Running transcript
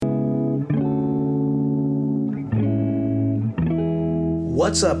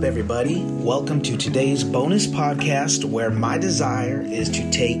What's up, everybody? Welcome to today's bonus podcast where my desire is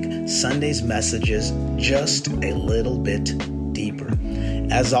to take Sunday's messages just a little bit deeper.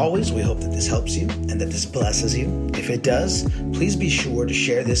 As always, we hope that this helps you and that this blesses you. If it does, please be sure to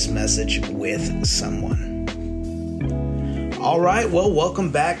share this message with someone. All right, well, welcome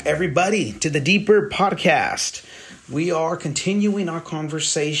back, everybody, to the Deeper Podcast. We are continuing our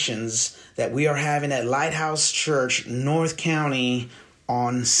conversations that we are having at Lighthouse Church, North County,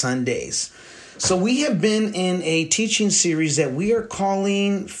 on Sundays. So we have been in a teaching series that we are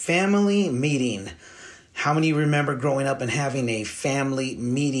calling Family Meeting. How many remember growing up and having a family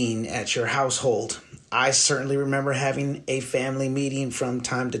meeting at your household? I certainly remember having a family meeting from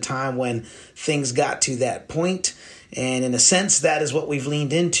time to time when things got to that point. And in a sense, that is what we've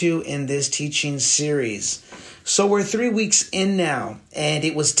leaned into in this teaching series. So we're 3 weeks in now, and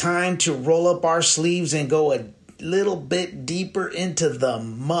it was time to roll up our sleeves and go a little bit deeper into the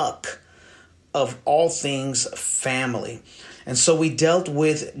muck of all things family. And so we dealt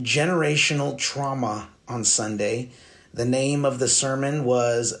with generational trauma on Sunday. The name of the sermon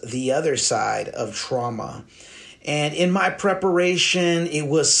was The Other Side of Trauma. And in my preparation, it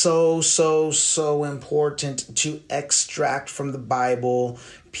was so important to extract from the Bible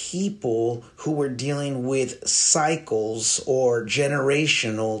people who were dealing with cycles or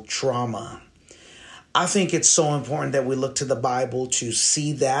generational trauma. I think it's so important that we look to the Bible to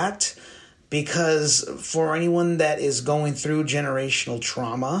see that, because for anyone that is going through generational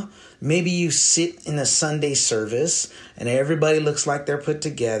trauma, maybe you sit in a Sunday service and everybody looks like they're put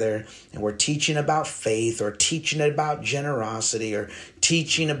together and we're teaching about faith or teaching about generosity or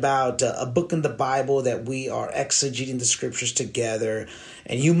teaching about a book in the Bible that we are exegeting the scriptures together.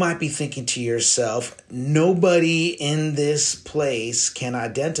 And you might be thinking to yourself, nobody in this place can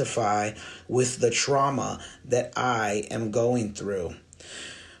identify with the trauma that I am going through.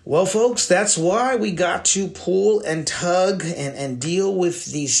 Well, folks, that's why we got to pull and tug and deal with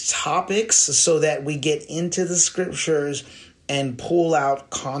these topics so that we get into the scriptures and pull out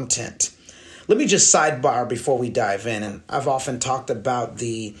content. Let me just sidebar before we dive in. And I've often talked about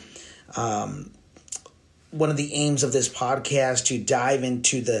one of the aims of this podcast to dive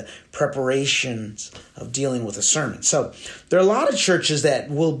into the preparations of dealing with a sermon. So there are a lot of churches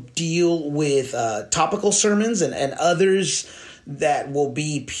that will deal with topical sermons and others that will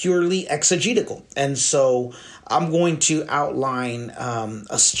be purely exegetical. And so I'm going to outline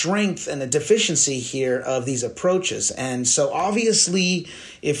a strength and a deficiency here of these approaches. And so obviously,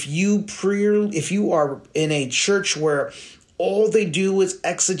 if you are in a church where all they do is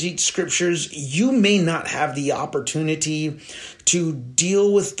exegete scriptures, you may not have the opportunity to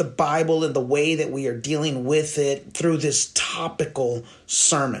deal with the Bible in the way that we are dealing with it through this topical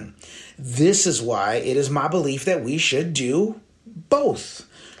sermon. This is why it is my belief that we should do both.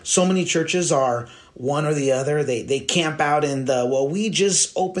 So many churches are one or the other. They camp out in we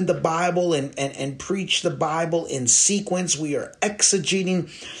just open the Bible and preach the Bible in sequence. We are exegeting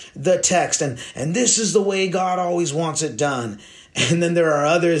the text, and this is the way God always wants it done. And then there are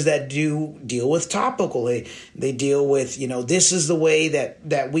others that do deal with topical. They deal with, this is the way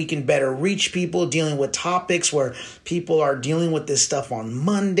that we can better reach people, dealing with topics where people are dealing with this stuff on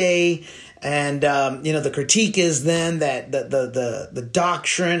Monday. And, the critique is then that the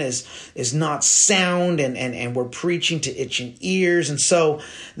doctrine is not sound and we're preaching to itching ears. And so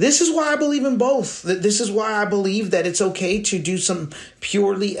this is why I believe in both. This is why I believe that it's okay to do some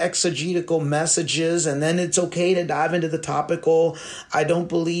purely exegetical messages, and then it's okay to dive into the topical. I don't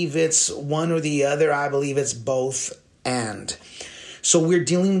believe it's one or the other. I believe it's both and. So we're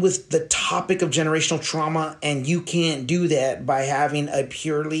dealing with the topic of generational trauma, and you can't do that by having a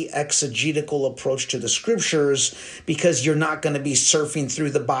purely exegetical approach to the scriptures, because you're not going to be surfing through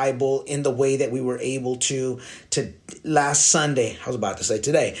the Bible in the way that we were able to last Sunday. I was about to say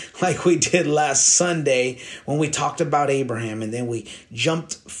today, like we did last Sunday when we talked about Abraham, and then we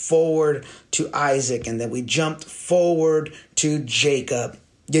jumped forward to Isaac, and then we jumped forward to Jacob.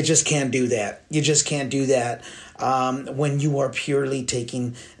 You just can't do that. You just can't do that. When you are purely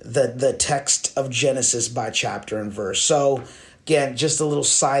taking the text of Genesis by chapter and verse. So again, just a little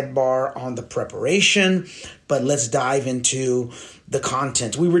sidebar on the preparation, but let's dive into the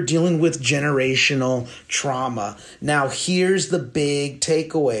content. We were dealing with generational trauma. Now, here's the big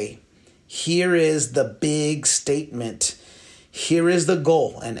takeaway. Here is the big statement. Here is the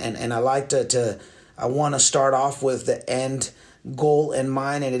goal. And I like I want to start off with the end goal in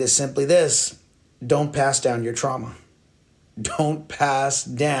mind, and it is simply this: don't pass down your trauma. Don't pass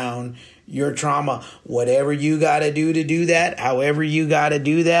down your trauma. Whatever you got to do that, however you got to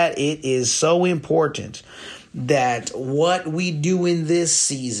do that, it is so important that what we do in this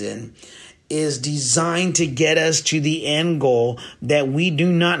season is designed to get us to the end goal, that we do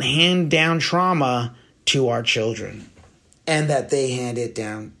not hand down trauma to our children and that they hand it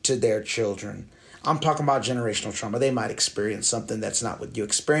down to their children. I'm talking about generational trauma. They might experience something that's not what you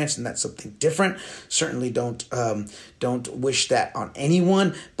experienced, and that's something different. Certainly don't wish that on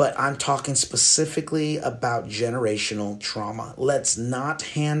anyone, but I'm talking specifically about generational trauma. Let's not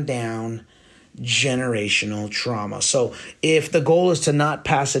hand down generational trauma. So if the goal is to not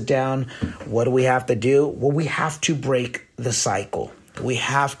pass it down, what do we have to do? Well, we have to break the cycle. We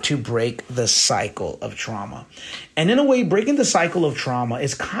have to break the cycle of trauma. And in a way, breaking the cycle of trauma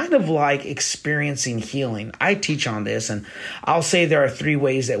is kind of like experiencing healing. I teach on this, and I'll say there are 3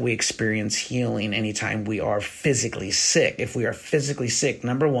 ways that we experience healing anytime we are physically sick. If we are physically sick,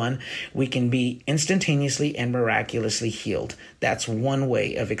 number 1, we can be instantaneously and miraculously healed. That's one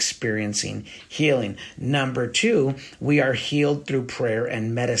way of experiencing healing. Number 2, we are healed through prayer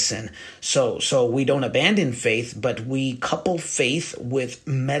and medicine. So we don't abandon faith, but we couple faith with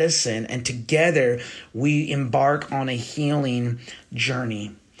medicine, and together we embark on a healing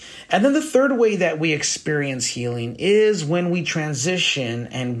journey. And then the third way that we experience healing is when we transition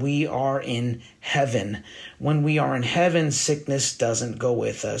and we are in heaven. When we are in heaven, sickness doesn't go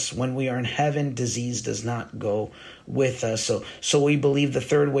with us. When we are in heaven, disease does not go with us. So we believe the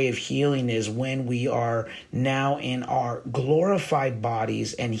third way of healing is when we are now in our glorified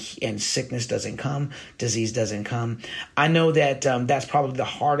bodies, and sickness doesn't come, disease doesn't come. I know that that's probably the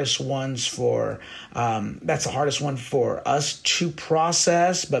hardest one for us to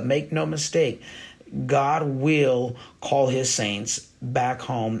process, but make no mistake, God will call his saints back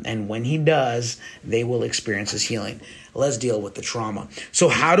home, and when he does, they will experience his healing. Let's deal with the trauma. So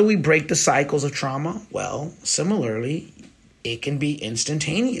how do we break the cycles of trauma? Well, similarly, it can be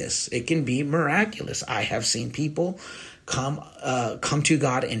instantaneous. It can be miraculous. I have seen people come to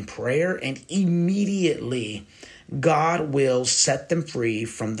God in prayer, and immediately God will set them free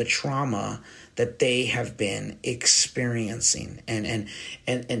from the trauma that they have been experiencing. And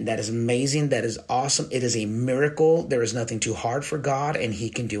that is amazing. That is awesome. It is a miracle. There is nothing too hard for God, and he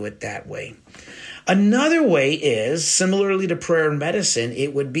can do it that way. Another way is, similarly to prayer and medicine,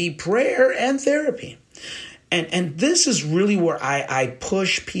 it would be prayer and therapy. And this is really where I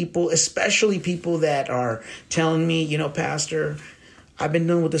push people, especially people that are telling me, Pastor, I've been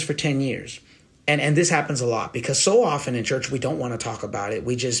dealing with this for 10 years. And this happens a lot because so often in church, we don't want to talk about it.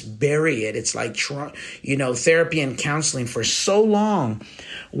 We just bury it. It's like, therapy and counseling for so long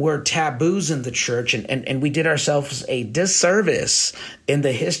were taboos in the church. And we did ourselves a disservice in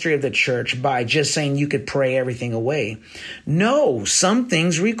the history of the church by just saying you could pray everything away. No, some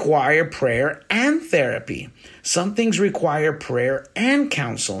things require prayer and therapy. Some things require prayer and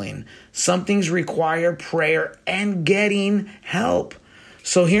counseling. Some things require prayer and getting help.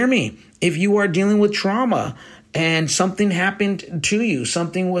 So hear me. If you are dealing with trauma and something happened to you,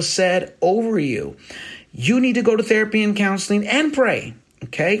 something was said over you, you need to go to therapy and counseling and pray.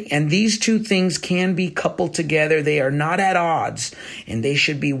 Okay. And these two things can be coupled together. They are not at odds, and they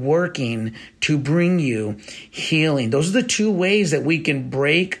should be working to bring you healing. Those are the 2 ways that we can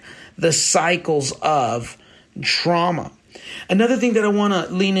break the cycles of trauma. Another thing that I want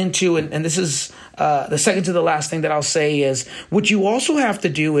to lean into, and this is the second to the last thing that I'll say, is what you also have to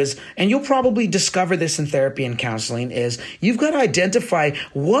do is, and you'll probably discover this in therapy and counseling, is you've got to identify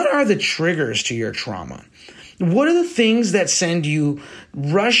what are the triggers to your trauma. What are the things that send you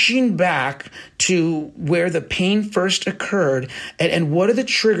rushing back to where the pain first occurred? And what are the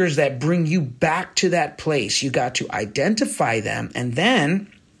triggers that bring you back to that place? You got to identify them, and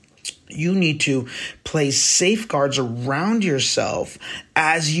then you need to place safeguards around yourself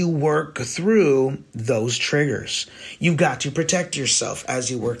as you work through those triggers. You've got to protect yourself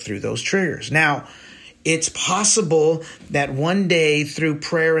as you work through those triggers. Now, it's possible that one day through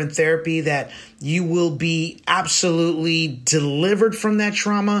prayer and therapy that you will be absolutely delivered from that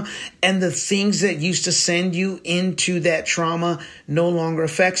trauma, and the things that used to send you into that trauma no longer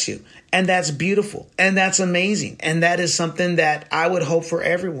affects you. And that's beautiful, and that's amazing, and that is something that I would hope for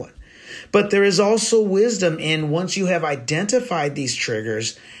everyone. But there is also wisdom in, once you have identified these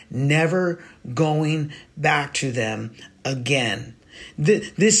triggers, never going back to them again.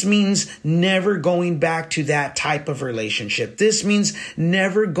 This means never going back to that type of relationship. This means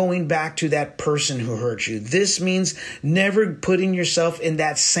never going back to that person who hurt you. This means never putting yourself in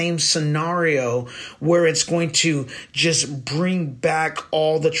that same scenario where it's going to just bring back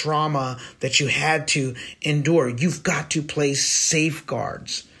all the trauma that you had to endure. You've got to place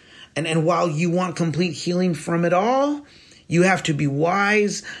safeguards. And while you want complete healing from it all, You have to be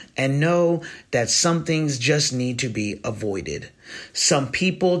wise and know that some things just need to be avoided. Some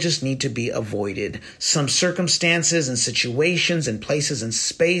people just need to be avoided. Some circumstances and situations and places and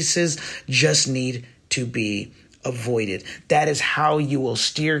spaces just need to be avoided. That is how you will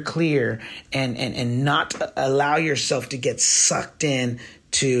steer clear and not allow yourself to get sucked in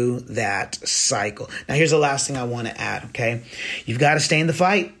to that cycle. Now, here's the last thing I want to add, okay? You've got to stay in the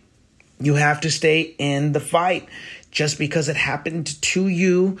fight. You have to stay in the fight. Just because it happened to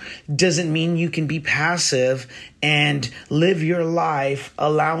you doesn't mean you can be passive and live your life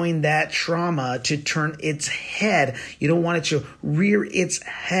allowing that trauma to turn its head. You don't want it to rear its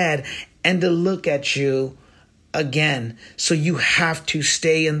head and to look at you again. So you have to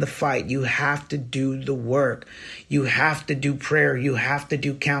stay in the fight. You have to do the work. You have to do prayer. You have to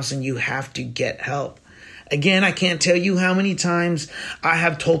do counseling. You have to get help. Again, I can't tell you how many times I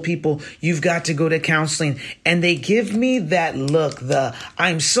have told people, you've got to go to counseling. And they give me that look,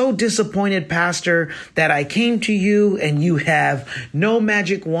 I'm so disappointed, Pastor, that I came to you and you have no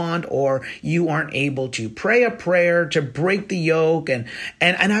magic wand, or you aren't able to pray a prayer to break the yoke. And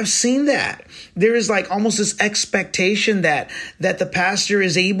I've seen that. There is like almost this expectation that the pastor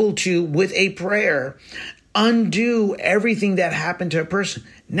is able to, with a prayer, undo everything that happened to a person.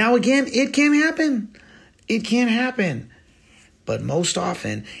 Now, again, it can happen. It can happen, but most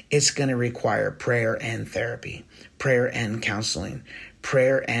often it's going to require prayer and therapy, prayer and counseling,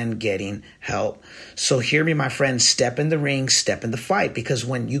 prayer and getting help. So hear me, my friend, step in the ring, step in the fight, because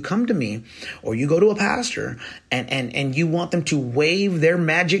when you come to me or you go to a pastor and you want them to wave their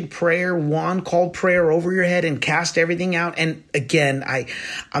magic prayer wand called prayer over your head and cast everything out. And again,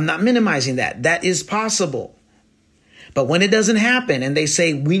 I'm not minimizing that. That is possible. But when it doesn't happen and they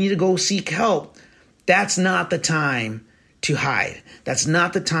say, we need to go seek help, that's not the time to hide. That's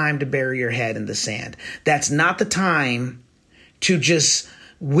not the time to bury your head in the sand. That's not the time to just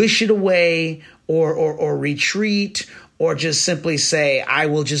wish it away or retreat or just simply say, I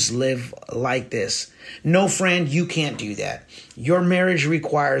will just live like this. No, friend, you can't do that. Your marriage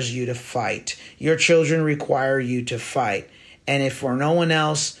requires you to fight. Your children require you to fight. And if for no one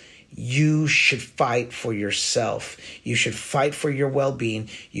else, you should fight for yourself. You should fight for your well-being.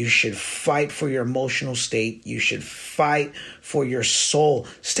 You should fight for your emotional state. You should fight for your soul.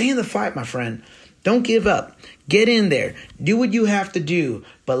 Stay in the fight, my friend. Don't give up. Get in there. Do what you have to do.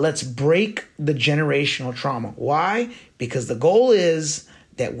 But let's break the generational trauma. Why? Because the goal is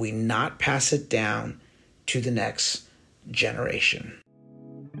that we not pass it down to the next generation.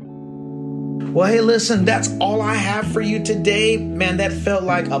 Well, hey, listen, that's all I have for you today. Man, that felt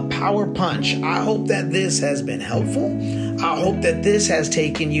like a power punch. I hope that this has been helpful. I hope that this has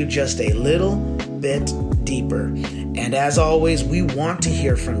taken you just a little bit deeper. And as always, we want to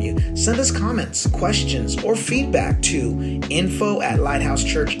hear from you. Send us comments, questions, or feedback to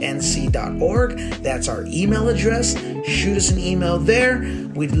info@lighthousechurchnc.org. That's our email address. Shoot us an email there.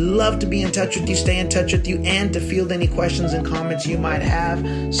 We'd love to be in touch with you, stay in touch with you, and to field any questions and comments you might have.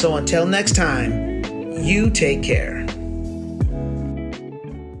 So until next time, you take care.